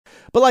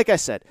But like I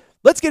said,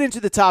 let's get into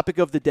the topic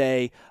of the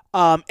day,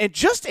 and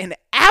just an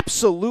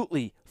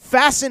absolutely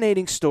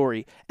fascinating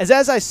story. As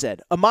I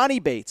said,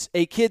 Emoni Bates,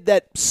 a kid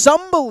that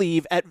some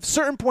believe at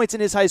certain points in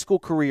his high school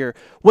career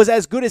was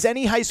as good as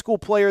any high school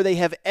player they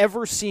have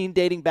ever seen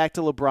dating back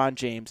to LeBron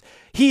James.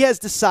 He has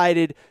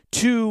decided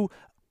to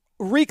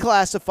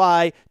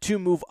reclassify, to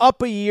move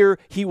up a year.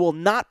 He will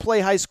not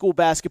play high school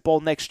basketball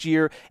next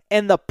year,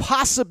 and the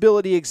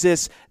possibility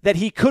exists that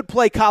he could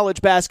play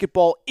college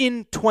basketball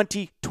in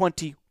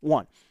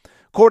 2021.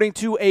 According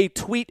to a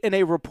tweet and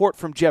a report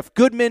from Jeff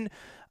Goodman,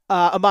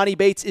 Emoni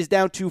Bates is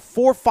down to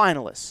 4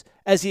 finalists,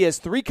 as he has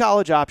 3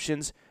 college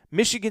options: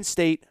 Michigan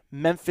State,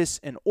 Memphis,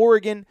 and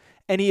Oregon,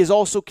 and he is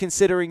also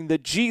considering the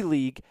G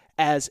League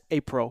as a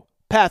pro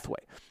pathway.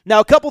 Now,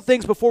 a couple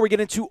things before we get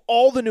into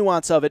all the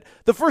nuance of it.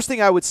 The first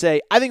thing I would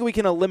say, I think we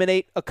can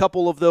eliminate a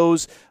couple of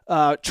those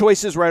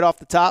choices right off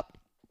the top.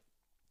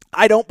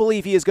 I don't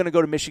believe he is going to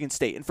go to Michigan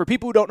State. And for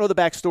people who don't know the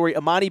backstory,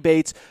 Emoni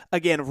Bates,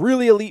 again,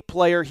 really elite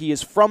player. He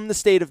is from the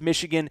state of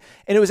Michigan.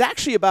 And it was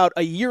actually about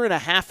a year and a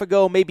half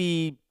ago,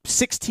 maybe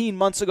 16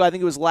 months ago, I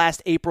think it was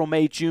last April,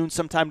 May, June,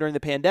 sometime during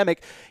the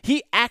pandemic,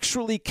 he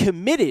actually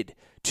committed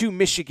to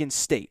Michigan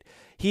State.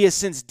 He has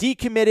since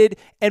decommitted,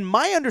 and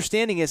my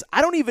understanding is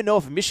I don't even know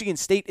if Michigan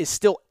State is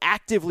still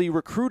actively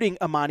recruiting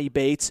Emoni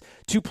Bates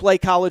to play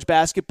college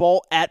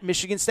basketball at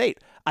Michigan State.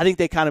 I think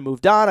they kind of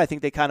moved on. I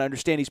think they kind of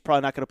understand he's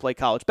probably not going to play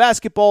college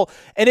basketball.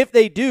 And if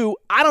they do,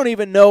 I don't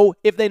even know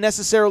if they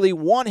necessarily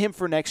want him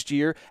for next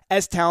year,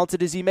 as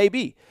talented as he may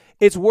be.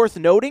 It's worth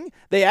noting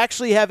they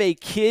actually have a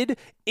kid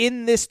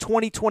in this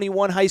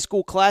 2021 high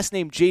school class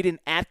named Jaden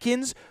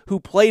Atkins, who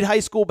played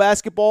high school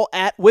basketball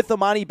with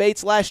Emoni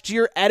Bates last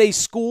year at a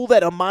school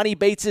that Emoni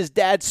Bates'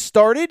 dad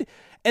started.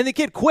 And the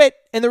kid quit,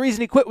 and the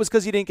reason he quit was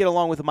because he didn't get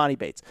along with Emoni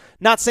Bates.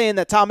 Not saying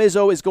that Tom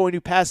Izzo is going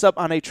to pass up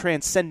on a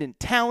transcendent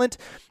talent,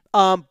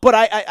 but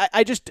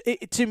I just,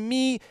 to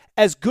me,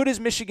 as good as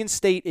Michigan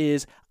State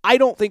is, I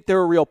don't think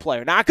they're a real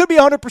player. Now, I could be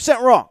 100%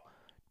 wrong.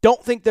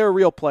 Don't think they're a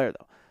real player,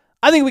 though.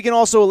 I think we can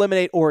also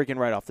eliminate Oregon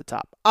right off the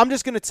top. I'm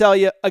just going to tell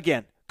you,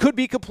 again, could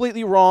be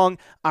completely wrong.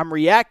 I'm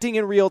reacting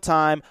in real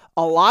time.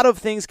 A lot of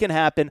things can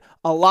happen.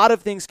 A lot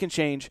of things can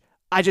change.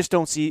 I just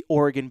don't see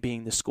Oregon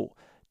being the school.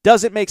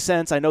 Doesn't make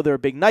sense. I know they're a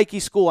big Nike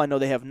school. I know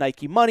they have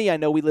Nike money. I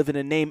know we live in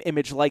a name,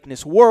 image,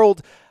 likeness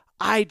world.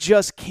 I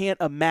just can't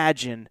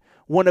imagine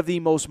one of the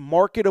most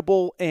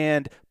marketable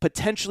and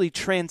potentially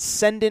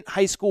transcendent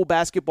high school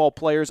basketball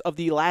players of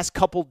the last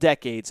couple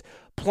decades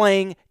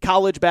playing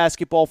college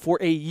basketball for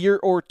a year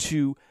or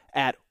two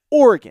at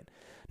Oregon.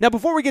 Now,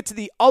 before we get to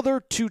the other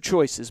 2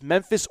 choices,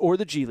 Memphis or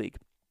the G League,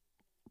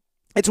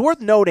 it's worth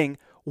noting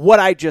what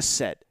I just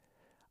said.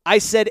 I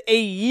said a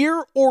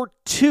year or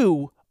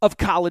 2 of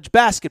college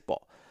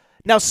basketball.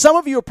 Now, some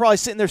of you are probably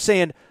sitting there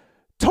saying,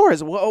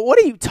 Torres,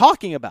 what are you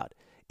talking about?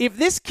 If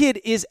this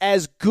kid is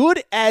as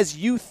good as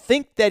you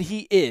think that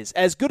he is,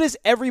 as good as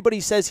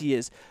everybody says he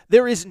is,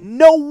 there is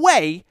no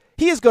way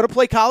he is going to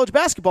play college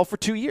basketball for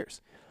 2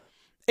 years.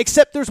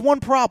 Except there's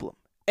one problem,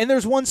 and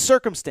there's one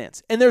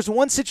circumstance, and there's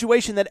one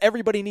situation that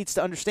everybody needs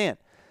to understand.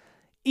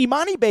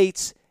 Emoni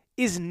Bates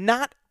is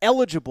not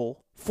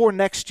eligible for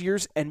next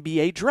year's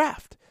NBA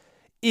draft.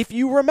 If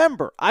you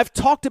remember, I've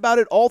talked about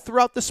it all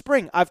throughout the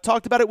spring. I've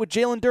talked about it with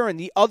Jalen Duren,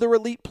 the other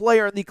elite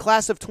player in the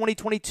class of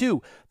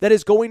 2022 that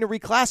is going to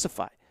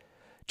reclassify.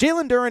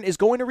 Jalen Duren is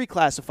going to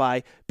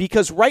reclassify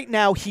because right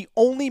now he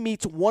only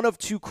meets one of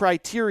 2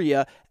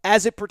 criteria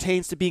as it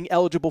pertains to being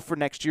eligible for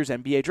next year's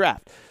NBA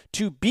draft.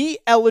 To be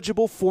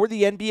eligible for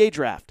the NBA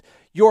draft,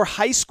 your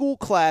high school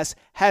class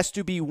has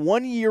to be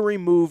 1 year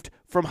removed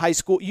from high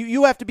school.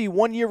 You have to be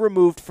 1 year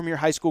removed from your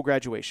high school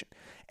graduation.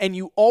 And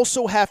you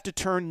also have to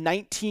turn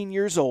 19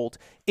 years old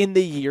in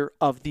the year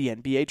of the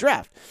NBA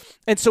draft.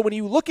 And so when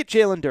you look at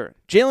Jalen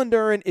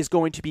Duren is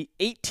going to be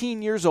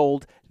 18 years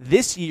old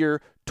this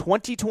year,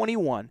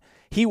 2021.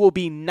 He will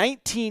be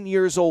 19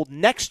 years old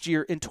next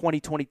year in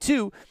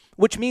 2022,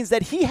 which means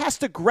that he has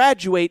to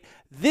graduate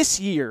this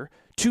year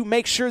to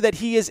make sure that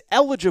he is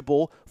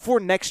eligible for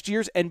next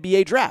year's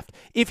NBA draft.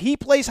 If he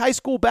plays high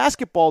school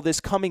basketball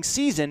this coming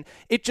season,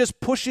 it just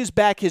pushes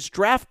back his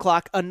draft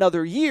clock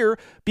another year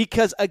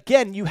because,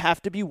 again, you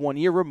have to be 1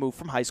 year removed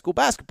from high school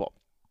basketball.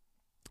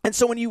 And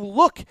so when you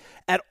look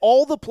at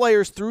all the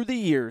players through the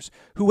years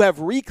who have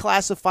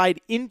reclassified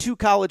into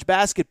college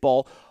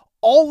basketball,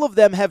 all of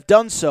them have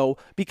done so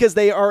because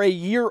they are a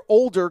year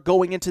older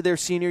going into their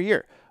senior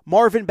year.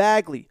 Marvin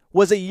Bagley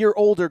was a year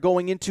older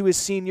going into his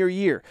senior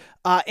year.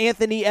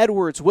 Anthony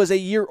Edwards was a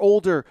year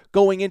older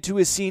going into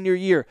his senior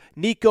year.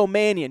 Nico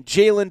Mannion,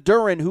 Jalen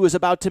Duren, who is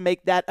about to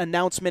make that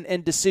announcement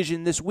and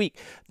decision this week.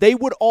 They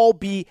would all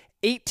be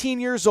 18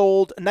 years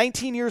old,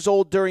 19 years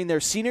old during their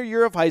senior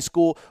year of high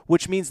school,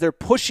 which means they're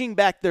pushing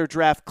back their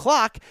draft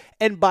clock.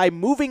 And by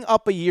moving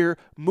up a year,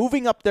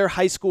 moving up their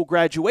high school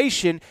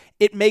graduation,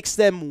 it makes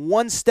them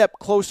one step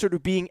closer to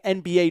being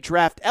NBA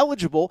draft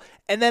eligible.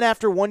 And then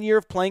after 1 year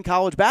of playing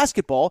college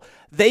basketball,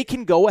 they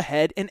can go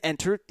ahead and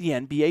enter the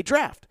NBA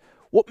draft.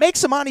 What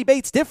makes Emoni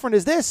Bates different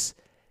is this.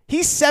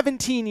 He's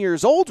 17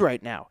 years old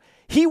right now.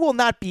 he will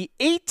not be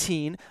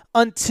 18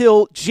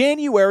 until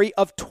January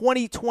of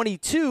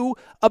 2022,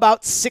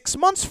 about 6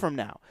 months from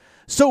now.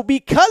 So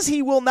because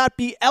he will not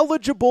be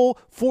eligible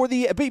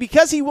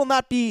because he will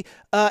not be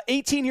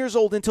 18 years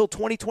old until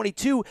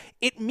 2022,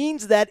 it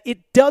means that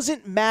it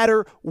doesn't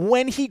matter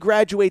when he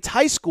graduates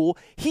high school,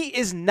 he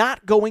is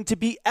not going to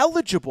be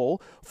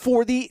eligible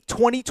for the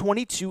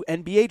 2022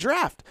 NBA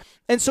draft.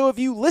 And so if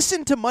you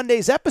listen to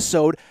Monday's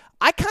episode,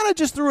 I kind of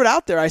just threw it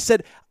out there. I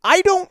said, I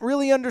don't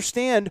really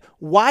understand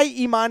why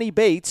Emoni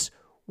Bates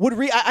would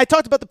I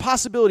talked about the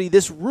possibility,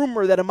 this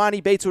rumor that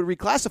Emoni Bates would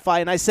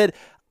reclassify, and I said,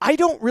 I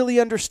don't really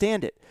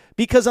understand it,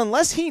 because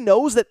unless he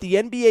knows that the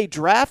NBA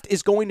draft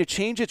is going to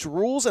change its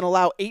rules and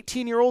allow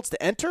 18-year-olds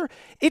to enter,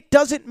 it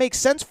doesn't make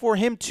sense for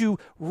him to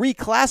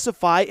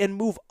reclassify and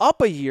move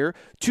up a year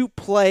to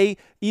play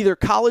either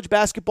college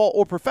basketball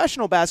or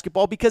professional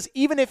basketball, because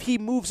even if he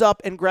moves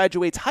up and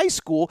graduates high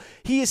school,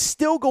 he is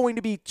still going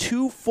to be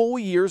 2 full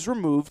years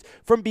removed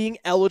from being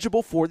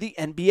eligible for the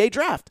NBA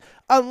draft.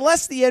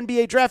 Unless the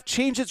NBA draft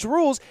changes its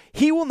rules,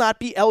 he will not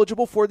be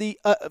eligible for the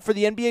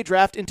NBA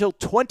draft until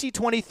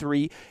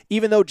 2023,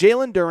 even though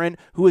Jalen Duren,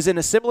 who is in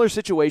a similar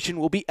situation,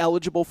 will be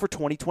eligible for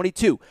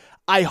 2022.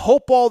 I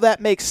hope all that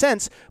makes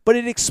sense, but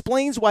it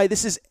explains why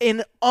this is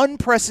an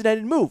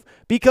unprecedented move,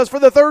 because for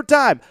the third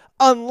time,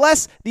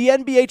 unless the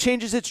NBA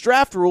changes its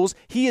draft rules,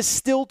 he is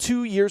still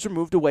 2 years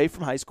removed away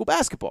from high school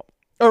basketball,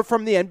 or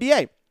from the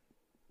NBA.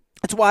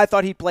 That's why I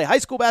thought he'd play high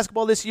school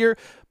basketball this year,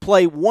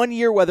 play 1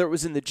 year, whether it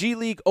was in the G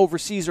League,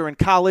 overseas, or in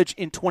college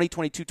in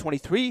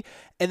 2022-23,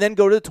 and then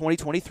go to the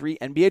 2023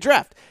 NBA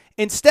draft.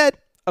 Instead,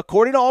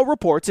 according to all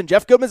reports, and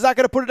Jeff Goodman's not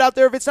going to put it out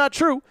there if it's not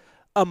true,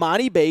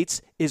 Emoni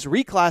Bates is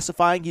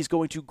reclassifying. He's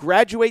going to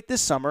graduate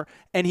this summer,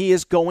 and he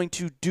is going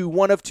to do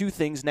one of two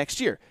things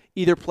next year,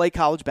 either play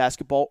college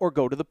basketball or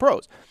go to the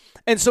pros.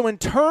 And so in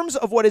terms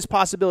of what his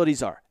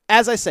possibilities are,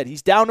 as I said,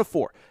 he's down to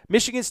 4: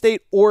 Michigan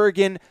State,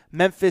 Oregon,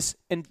 Memphis,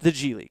 and the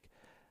G League.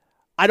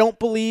 I don't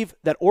believe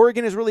that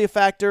Oregon is really a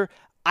factor.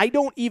 I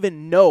don't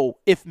even know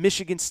if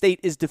Michigan State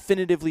is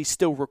definitively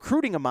still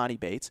recruiting Emoni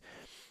Bates.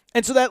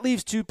 And so that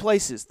leaves 2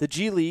 places, the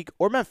G League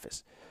or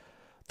Memphis.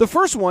 The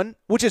first one,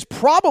 which is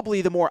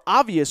probably the more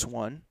obvious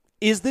one,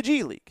 is the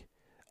G League.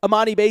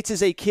 Emoni Bates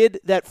is a kid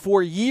that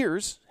for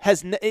years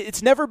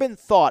it's never been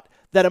thought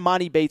that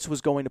Emoni Bates was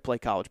going to play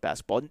college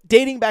basketball,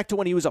 dating back to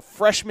when he was a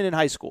freshman in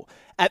high school.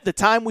 At the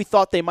time, we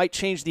thought they might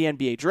change the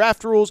NBA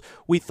draft rules.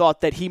 We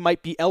thought that he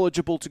might be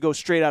eligible to go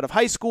straight out of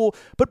high school.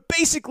 But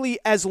basically,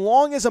 as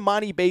long as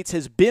Emoni Bates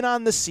has been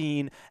on the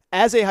scene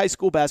as a high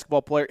school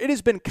basketball player, it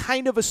has been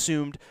kind of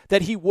assumed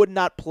that he would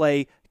not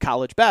play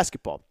college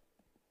basketball.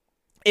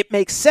 It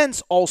makes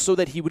sense also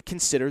that he would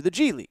consider the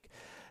G League.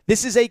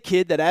 This is a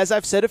kid that, as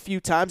I've said a few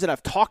times, and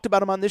I've talked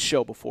about him on this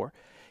show before,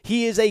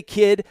 he is a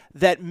kid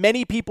that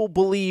many people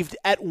believed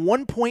at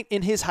one point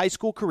in his high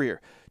school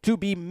career to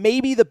be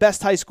maybe the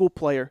best high school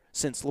player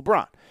since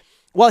LeBron.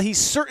 While he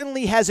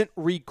certainly hasn't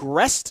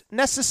regressed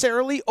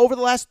necessarily over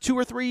the last 2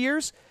 or 3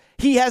 years,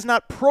 he has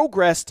not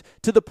progressed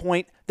to the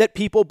point that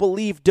people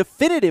believe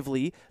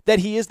definitively that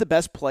he is the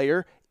best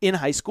player in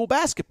high school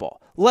basketball.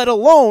 Let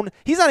alone,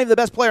 he's not even the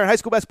best player in high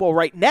school basketball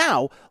right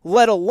now,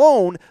 let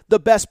alone the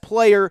best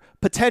player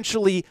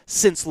potentially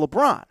since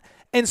LeBron.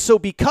 And so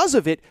because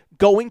of it,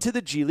 going to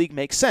the G League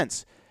makes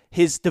sense.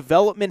 His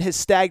development has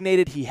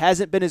stagnated. He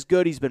hasn't been as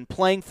good. He's been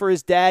playing for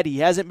his dad. He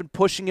hasn't been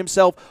pushing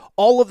himself.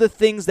 All of the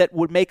things that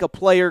would make a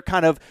player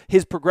kind of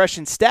his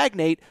progression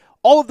stagnate,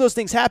 all of those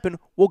things happen.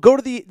 We'll go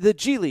to the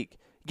G League,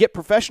 get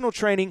professional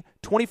training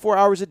 24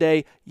 hours a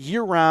day,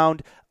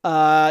 year-round.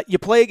 You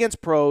play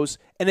against pros,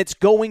 and it's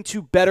going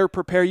to better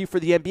prepare you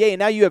for the NBA. And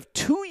now you have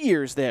 2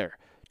 years there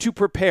to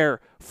prepare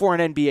for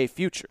an NBA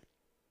future.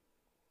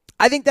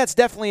 I think that's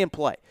definitely in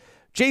play.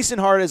 Jason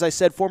Hart, as I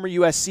said, former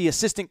USC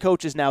assistant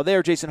coach, is now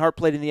there. Jason Hart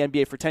played in the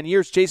NBA for 10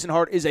 years. Jason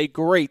Hart is a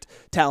great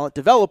talent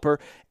developer.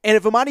 And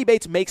if Emoni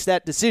Bates makes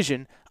that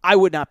decision, I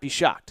would not be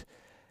shocked.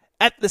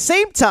 At the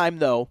same time,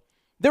 though,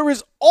 there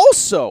is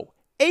also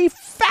a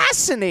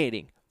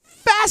fascinating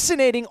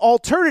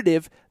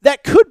alternative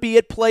that could be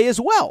at play as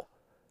well.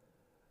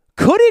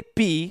 Could it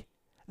be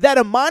that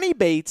Emoni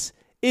Bates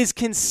is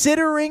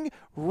considering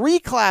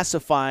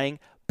reclassifying,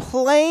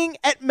 playing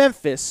at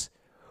Memphis,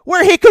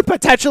 where he could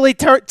potentially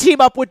team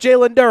up with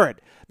Jalen Duren?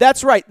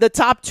 That's right. The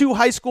top 2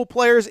 high school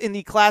players in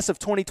the class of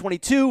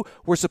 2022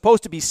 were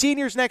supposed to be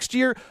seniors next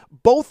year.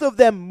 Both of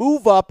them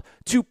move up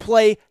to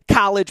play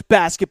college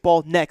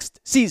basketball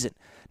next season.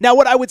 Now,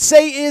 what I would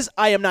say is,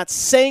 I am not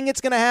saying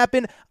it's going to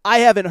happen. I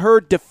haven't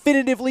heard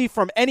definitively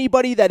from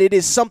anybody that it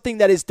is something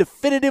that is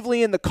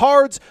definitively in the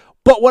cards.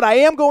 But what I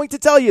am going to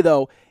tell you,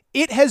 though,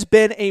 it has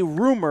been a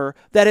rumor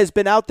that has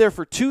been out there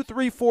for 2,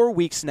 3, 4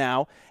 weeks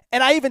now.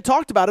 And I even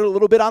talked about it a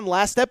little bit on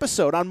last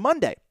episode on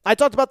Monday. I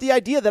talked about the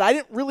idea that I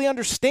didn't really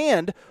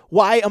understand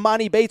why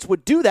Emoni Bates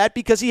would do that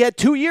because he had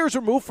 2 years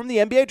removed from the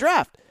NBA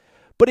draft.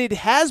 But it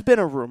has been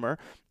a rumor.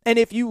 And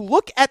if you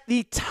look at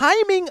the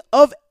timing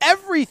of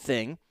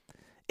everything,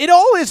 it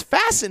all is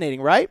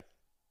fascinating, right?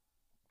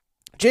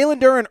 Jalen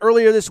Duren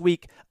earlier this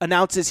week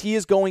announces he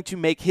is going to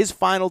make his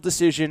final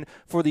decision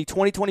for the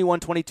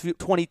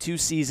 2021-2022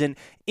 season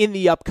in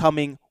the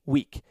upcoming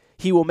week.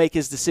 He will make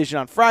his decision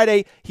on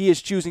Friday. He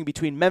is choosing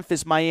between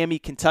Memphis, Miami,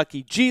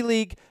 Kentucky, G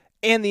League,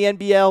 and the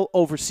NBL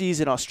overseas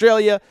in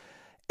Australia.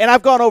 And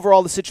I've gone over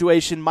all the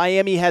situation.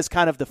 Miami has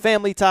kind of the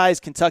family ties.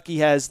 Kentucky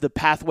has the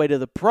pathway to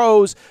the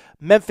pros.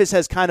 Memphis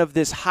has kind of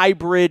this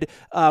hybrid,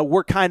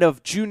 we're kind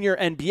of junior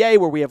NBA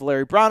where we have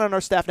Larry Brown on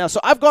our staff now. So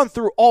I've gone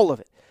through all of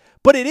it.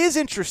 But it is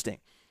interesting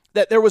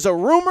that there was a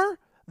rumor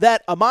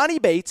that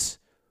Emoni Bates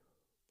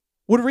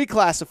would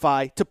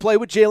reclassify to play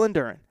with Jalen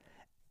Duren.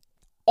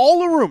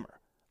 All a rumor.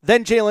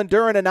 Then Jalen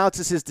Duren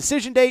announces his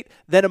decision date.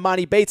 Then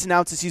Emoni Bates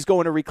announces he's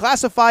going to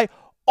reclassify,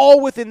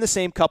 all within the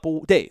same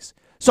couple days.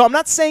 So I'm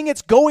not saying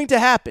it's going to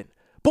happen.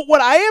 But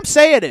what I am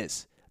saying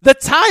is the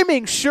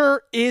timing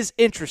sure is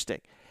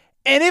interesting.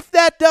 And if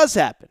that does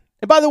happen,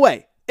 and by the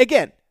way,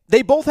 again,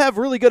 they both have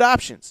really good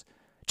options.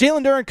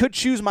 Jalen Duren could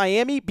choose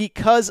Miami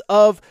because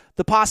of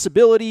the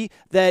possibility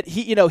that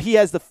he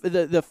has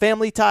the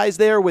family ties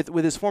there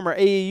with his former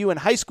AAU and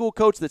high school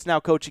coach that's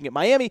now coaching at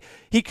Miami.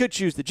 He could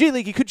choose the G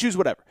League. He could choose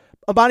whatever.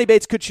 Emoni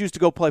Bates could choose to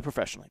go play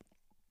professionally.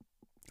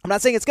 I'm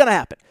not saying it's going to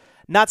happen.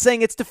 Not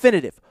saying it's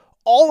definitive.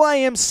 All I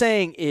am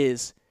saying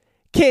is,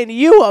 can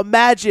you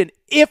imagine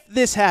if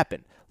this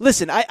happened?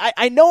 Listen,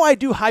 I know I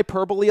do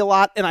hyperbole a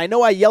lot, and I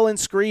know I yell and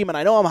scream, and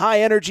I know I'm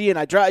high energy,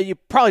 and you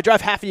probably drive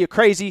half of you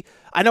crazy.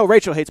 I know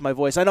Rachel hates my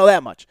voice. I know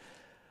that much.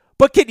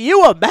 But can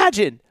you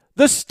imagine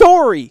the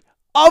story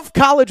of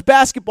college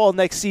basketball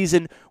next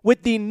season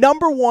with the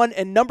number 1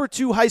 and number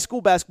 2 high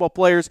school basketball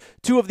players,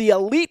 two of the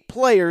elite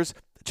players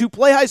to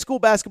play high school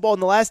basketball in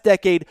the last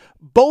decade,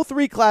 both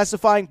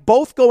reclassifying,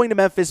 both going to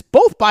Memphis,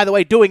 both, by the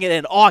way, doing it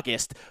in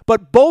August,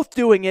 but both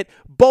doing it,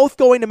 both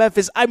going to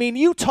Memphis. I mean,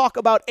 you talk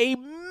about a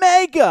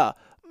mega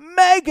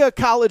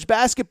college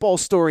basketball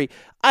story.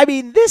 I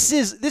mean,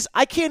 this.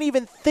 I can't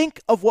even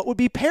think of what would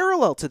be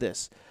parallel to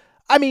this.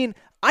 I mean,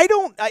 I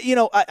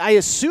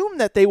assume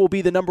that they will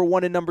be the number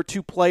 1 and number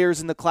 2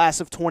 players in the class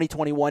of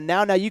 2021.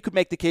 Now you could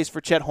make the case for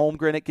Chet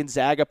Holmgren at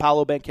Gonzaga,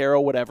 Paolo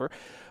Banchero, whatever.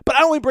 But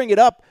I only bring it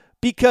up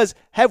because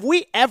have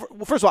we ever,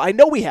 first of all, I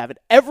know we haven't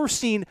ever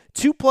seen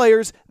two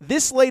players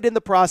this late in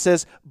the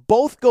process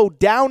both go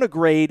down a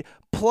grade,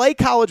 play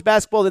college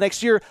basketball the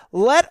next year,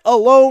 let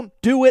alone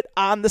do it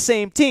on the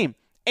same team.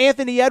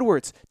 Anthony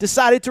Edwards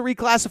decided to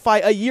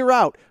reclassify a year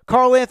out.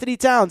 Karl Anthony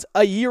Towns,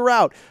 a year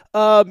out.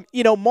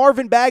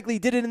 Marvin Bagley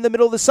did it in the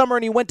middle of the summer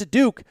and he went to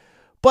Duke.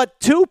 But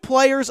two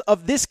players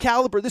of this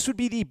caliber, this would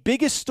be the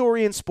biggest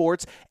story in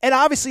sports, and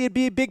obviously it'd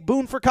be a big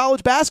boon for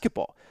college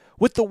basketball.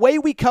 With the way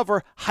we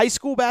cover high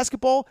school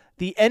basketball,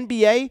 the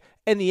NBA,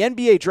 and the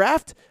NBA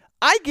draft,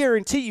 I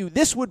guarantee you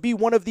this would be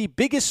one of the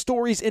biggest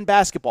stories in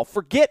basketball.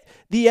 Forget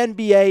the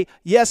NBA.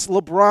 Yes,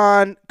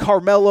 LeBron,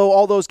 Carmelo,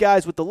 all those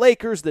guys with the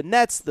Lakers, the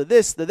Nets, the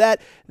this, the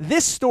that.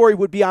 This story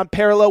would be on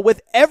parallel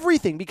with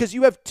everything because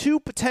you have two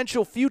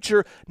potential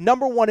future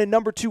number 1 and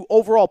number 2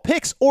 overall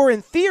picks, or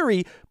in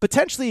theory,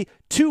 potentially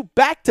two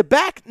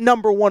back-to-back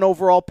number 1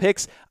 overall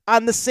picks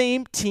on the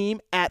same team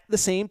at the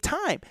same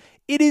time.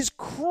 It is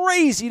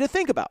crazy to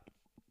think about.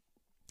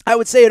 I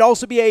would say it'd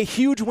also be a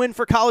huge win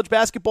for college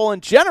basketball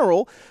in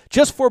general,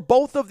 just for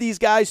both of these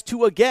guys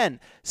to, again,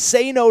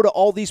 say no to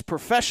all these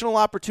professional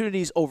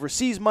opportunities,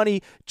 overseas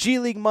money, G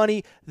League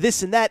money,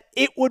 this and that.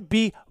 It would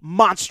be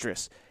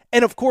monstrous.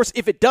 And, of course,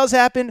 if it does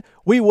happen,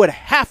 we would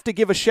have to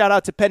give a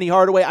shout-out to Penny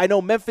Hardaway. I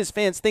know Memphis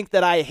fans think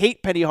that I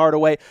hate Penny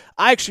Hardaway.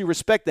 I actually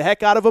respect the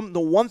heck out of him. The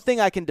one thing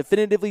I can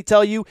definitively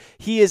tell you,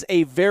 he is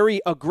a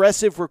very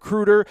aggressive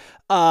recruiter,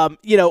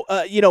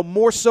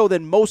 more so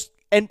than most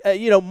and,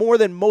 more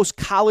than most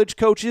college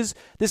coaches.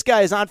 This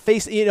guy is on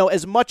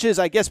as much as,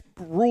 I guess,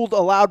 ruled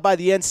allowed by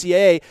the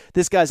NCAA,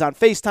 this guy's on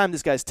FaceTime,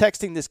 this guy's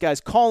texting, this guy's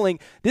calling.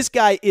 This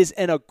guy is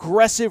an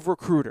aggressive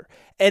recruiter.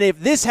 And if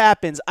this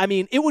happens, I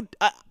mean, it would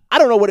I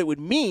don't know what it would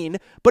mean,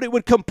 but it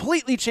would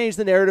completely change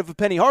the narrative of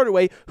Penny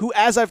Hardaway, who,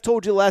 as I've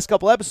told you the last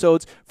couple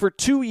episodes, for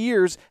 2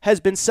 years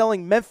has been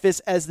selling Memphis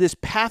as this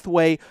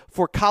pathway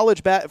for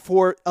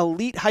for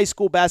elite high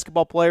school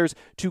basketball players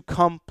to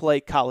come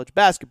play college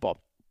basketball.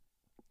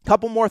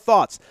 Couple more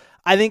thoughts.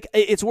 I think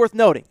it's worth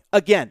noting.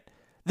 Again,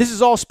 this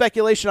is all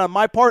speculation on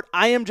my part.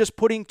 I am just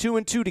putting 2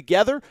 and 2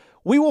 together.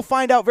 We will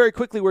find out very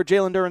quickly where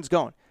Jalen Duren's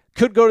going.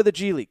 Could go to the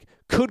G League.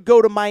 Could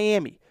go to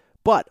Miami.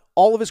 But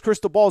all of his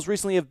crystal balls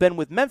recently have been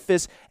with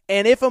Memphis,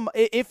 and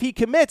if he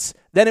commits,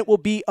 then it will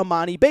be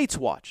Emoni Bates'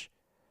 watch.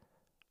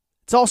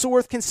 It's also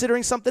worth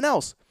considering something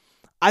else.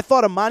 I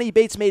thought Emoni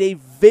Bates made a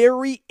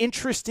very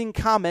interesting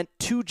comment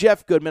to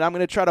Jeff Goodman. I'm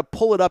going to try to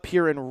pull it up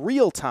here in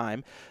real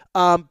time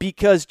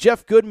because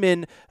Jeff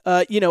Goodman,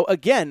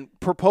 again,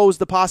 proposed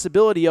the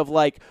possibility of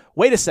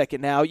wait a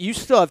second now, you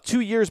still have 2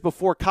 years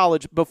before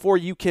college before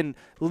you can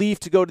leave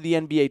to go to the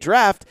NBA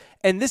draft.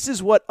 And this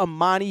is what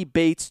Emoni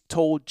Bates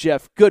told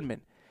Jeff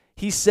Goodman.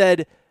 He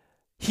said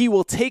he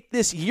will take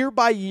this year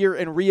by year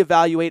and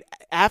reevaluate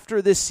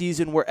after this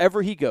season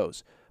wherever he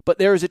goes. But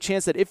there is a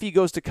chance that if he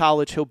goes to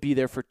college, he'll be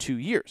there for 2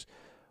 years.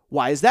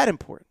 Why is that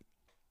important?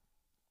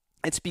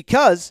 It's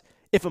because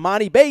if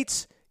Emoni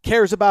Bates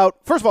cares about,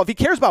 first of all, if he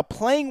cares about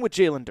playing with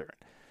Jalen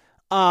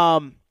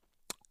Duren,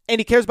 and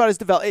he cares about his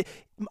development.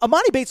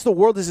 Emoni Bates, the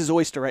world is his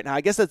oyster right now.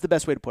 I guess that's the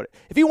best way to put it.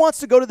 If he wants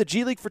to go to the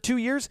G League for 2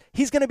 years,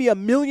 he's going to be a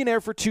millionaire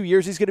for 2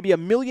 years. He's going to be a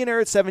millionaire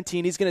at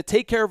 17. He's going to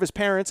take care of his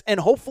parents, and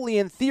hopefully,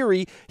 in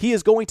theory, he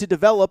is going to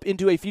develop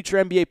into a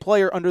future NBA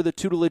player under the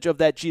tutelage of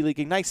that G League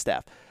Ignite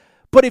staff.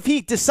 But if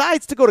he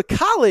decides to go to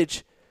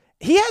college,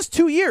 he has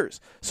 2 years.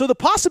 So the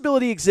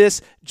possibility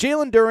exists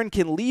Jalen Duren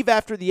can leave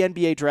after the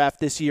NBA draft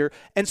this year.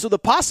 And so the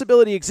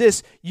possibility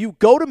exists you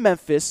go to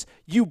Memphis,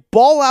 you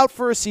ball out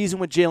for a season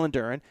with Jalen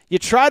Duren, you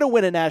try to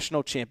win a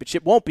national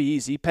championship. Won't be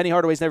easy. Penny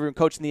Hardaway's never even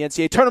coached in the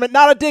NCAA tournament.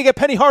 Not a dig at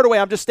Penny Hardaway.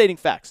 I'm just stating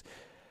facts.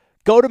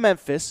 Go to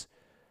Memphis.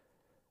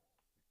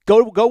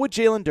 Go with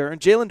Jalen Duren.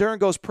 Jalen Duren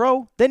goes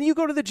pro. Then you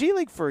go to the G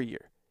League for a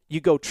year. You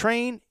go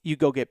train, you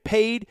go get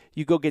paid,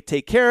 you go get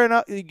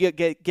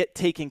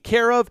taken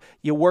care of,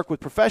 you work with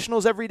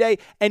professionals every day,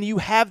 and you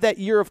have that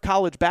year of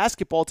college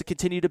basketball to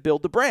continue to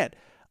build the brand.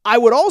 I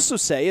would also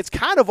say it's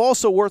kind of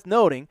also worth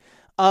noting,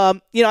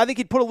 I think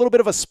he'd put a little bit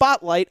of a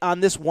spotlight on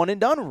this one and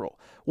done rule,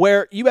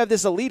 where you have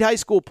this elite high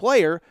school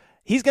player.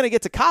 He's going to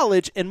get to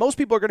college, and most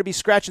people are going to be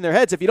scratching their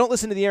heads. If you don't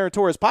listen to the Aaron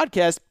Torres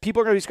podcast,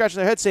 people are going to be scratching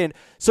their heads saying,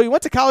 so he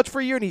went to college for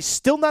a year and he's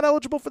still not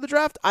eligible for the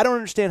draft? I don't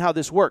understand how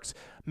this works.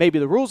 Maybe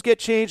the rules get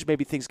changed.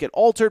 Maybe things get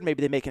altered.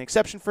 Maybe they make an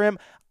exception for him.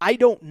 I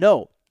don't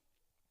know.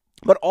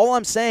 But all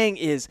I'm saying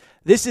is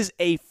this is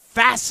a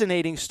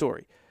fascinating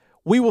story.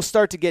 We will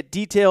start to get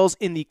details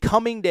in the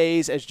coming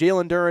days as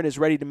Jalen Duren is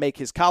ready to make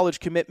his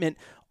college commitment.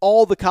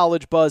 All the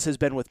college buzz has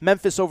been with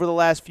Memphis over the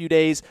last few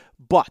days,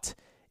 but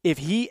if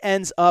he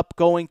ends up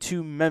going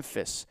to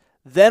Memphis,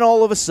 then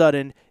all of a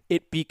sudden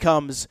it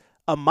becomes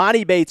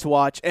Emoni Bates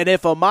watch. And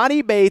if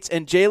Emoni Bates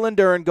and Jalen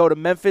Duren go to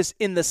Memphis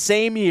in the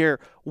same year,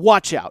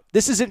 watch out.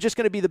 This isn't just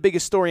going to be the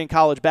biggest story in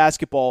college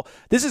basketball.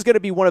 This is going to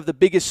be one of the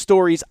biggest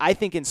stories, I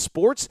think, in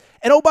sports.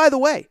 And oh, by the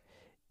way,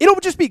 it'll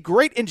just be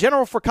great in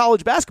general for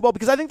college basketball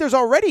because I think there's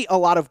already a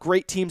lot of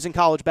great teams in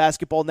college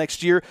basketball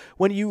next year.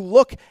 When you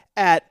look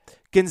at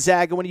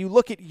Gonzaga, when you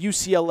look at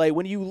UCLA,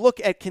 when you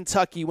look at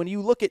Kentucky, when you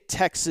look at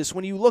Texas,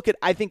 when you look at,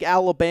 I think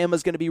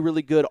Alabama's going to be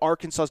really good,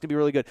 Arkansas is going to be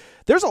really good.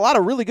 There's a lot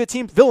of really good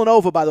teams.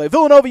 Villanova, by the way.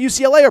 Villanova,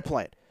 UCLA are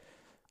playing.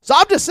 So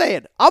I'm just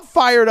saying, I'm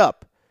fired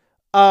up.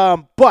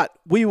 But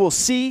we will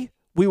see.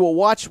 We will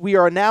watch. We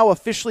are now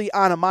officially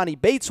on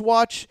Emoni Bates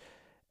watch,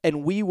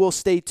 and we will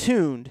stay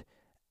tuned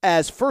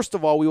as, first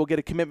of all, we will get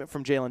a commitment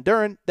from Jalen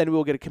Duren, then we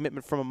will get a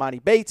commitment from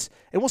Emoni Bates,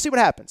 and we'll see what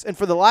happens. And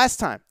for the last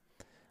time,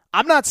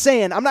 I'm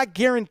not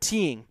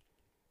guaranteeing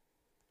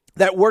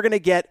that we're going to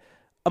get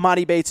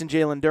Emoni Bates and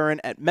Jalen Duren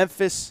at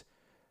Memphis.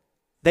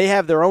 They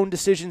have their own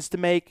decisions to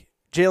make.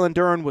 Jalen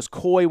Duren was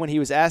coy when he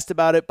was asked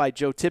about it by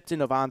Joe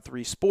Tipton of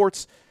On3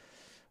 Sports.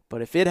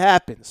 But if it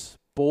happens,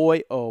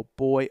 boy, oh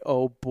boy,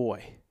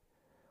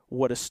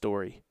 what a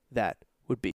story that would be.